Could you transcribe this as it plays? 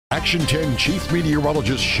Action 10 Chief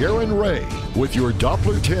Meteorologist Sharon Ray with your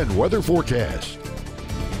Doppler 10 weather forecast.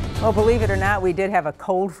 Well, believe it or not, we did have a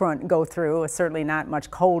cold front go through. Certainly not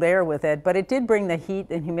much cold air with it, but it did bring the heat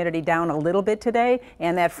and humidity down a little bit today,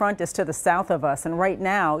 and that front is to the south of us. And right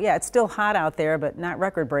now, yeah, it's still hot out there, but not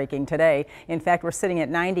record-breaking today. In fact, we're sitting at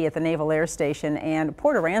 90 at the Naval Air Station, and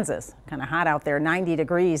Port Aransas, kind of hot out there, 90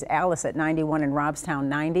 degrees. Alice at 91 and Robstown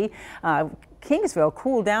 90. Kingsville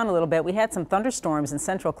cooled down a little bit. We had some thunderstorms in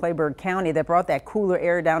central Clayburgh County that brought that cooler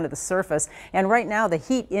air down to the surface. And right now, the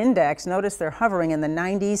heat index, notice they're hovering in the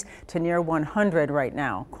 90s to near 100 right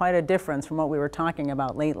now. Quite a difference from what we were talking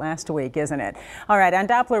about late last week, isn't it? All right, on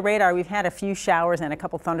Doppler radar, we've had a few showers and a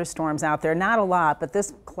couple thunderstorms out there. Not a lot, but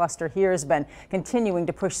this cluster here has been continuing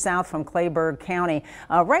to push south from Clayburgh County.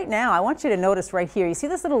 Right now, I want you to notice right here, you see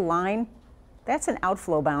this little line? That's an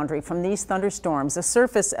outflow boundary from these thunderstorms. The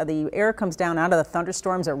surface of the air comes down out of the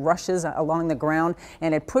thunderstorms. It rushes along the ground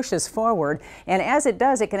and it pushes forward. And as it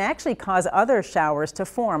does, it can actually cause other showers to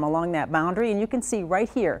form along that boundary. And you can see right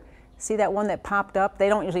here. See that one that popped up? They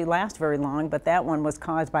don't usually last very long, but that one was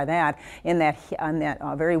caused by that on that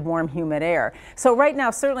very warm, humid air. So right now,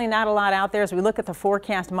 certainly not a lot out there. As we look at the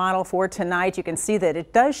forecast model for tonight, you can see that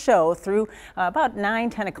it does show through about 9,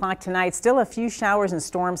 10 o'clock tonight. Still a few showers and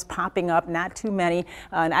storms popping up, not too many.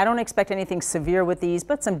 And I don't expect anything severe with these,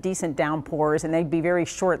 but some decent downpours, and they'd be very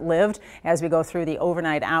short-lived as we go through the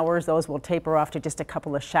overnight hours. Those will taper off to just a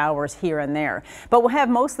couple of showers here and there. But we'll have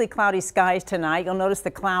mostly cloudy skies tonight. You'll notice the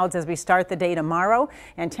clouds as we start the day tomorrow,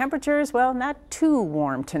 and temperatures, well, not too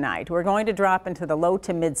warm tonight. We're going to drop into the low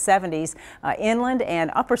to mid 70s inland and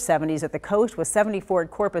upper 70s at the coast, with 74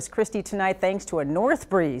 at Corpus Christi tonight thanks to a north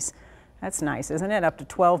breeze. That's nice, isn't it? Up to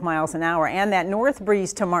 12 miles an hour. And that north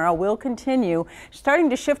breeze tomorrow will continue, starting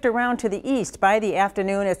to shift around to the east by the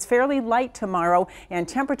afternoon. It's fairly light tomorrow, and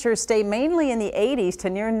temperatures stay mainly in the 80s to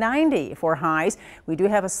near 90 for highs. We do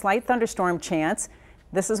have a slight thunderstorm chance.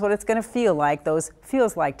 This is what it's going to feel like. Those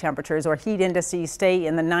feels like temperatures or heat indices stay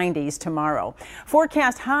in the 90s tomorrow.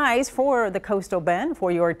 Forecast highs for the coastal bend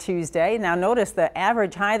for your Tuesday. Now notice the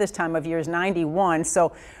average high this time of year is 91.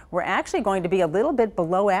 So we're actually going to be a little bit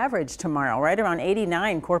below average tomorrow, right around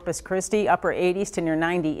 89 Corpus Christi, upper 80s to near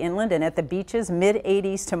 90 inland, and at the beaches mid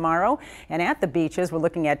 80s tomorrow. And at the beaches, we're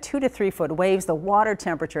looking at 2 to 3 foot waves. The water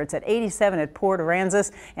temperature, it's at 87 at Port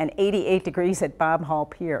Aransas and 88 degrees at Bob Hall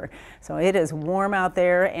Pier. So it is warm out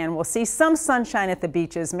there, and we'll see some sunshine at the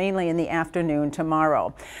beaches, mainly in the afternoon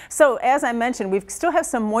tomorrow. So as I mentioned, we still have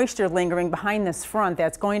some moisture lingering behind this front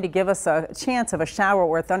that's going to give us a chance of a shower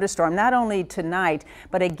or a thunderstorm, not only tonight,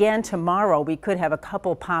 but again tomorrow. We could have a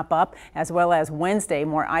couple pop up, as well as Wednesday,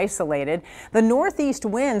 more isolated. The northeast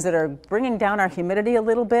winds that are bringing down our humidity a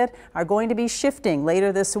little bit are going to be shifting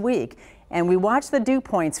later this week. And we watch the dew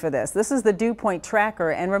points for this. This is the dew point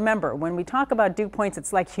tracker. And remember, when we talk about dew points,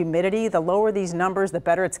 it's like humidity. The lower these numbers, the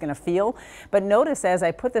better it's going to feel. But notice as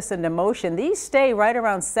I put this into motion, these stay right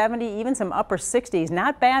around 70, even some upper 60s.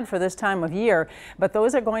 Not bad for this time of year, but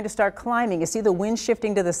those are going to start climbing. You see the wind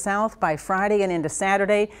shifting to the south by Friday and into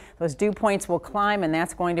Saturday. Those dew points will climb, and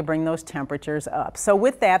that's going to bring those temperatures up. So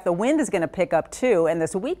with that, the wind is going to pick up too. And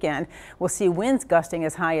this weekend, we'll see winds gusting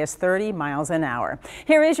as high as 30 miles an hour.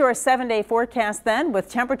 Here is your 7-day forecast then, with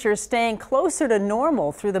temperatures staying closer to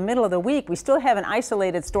normal through the middle of the week. We still have an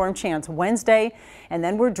isolated storm chance Wednesday, and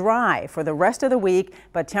then we're dry for the rest of the week,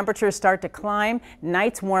 but temperatures start to climb.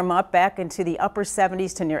 Nights warm up back into the upper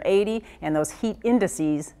 70s to near 80, and those heat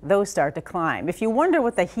indices, those start to climb. If you wonder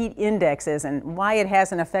what the heat index is and why it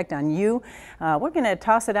has an effect on you, we're going to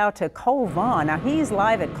toss it out to Cole Vaughn. Now he's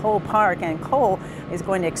live at Cole Park, and Cole is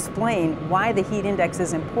going to explain why the heat index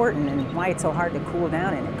is important and why it's so hard to cool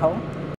down in it. Cole?